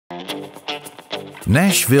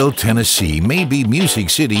Nashville, Tennessee may be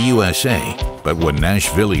Music City, USA, but when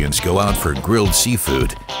Nashvillians go out for grilled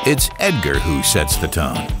seafood, it's Edgar who sets the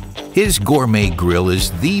tone. His gourmet grill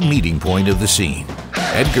is the meeting point of the scene.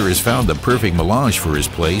 Edgar has found the perfect melange for his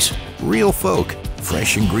place: real folk,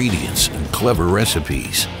 fresh ingredients, and clever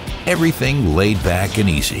recipes. Everything laid back and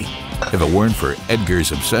easy. If it weren't for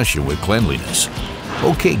Edgar's obsession with cleanliness.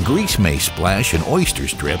 Okay, grease may splash and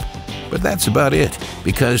oysters drip, but that's about it,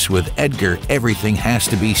 because with Edgar, everything has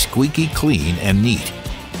to be squeaky clean and neat.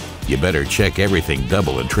 You better check everything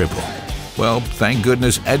double and triple. Well, thank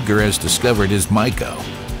goodness Edgar has discovered his MEIKO.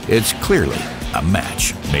 It's clearly a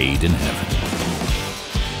match made in heaven.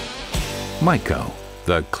 MEIKO,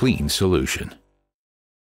 the clean solution.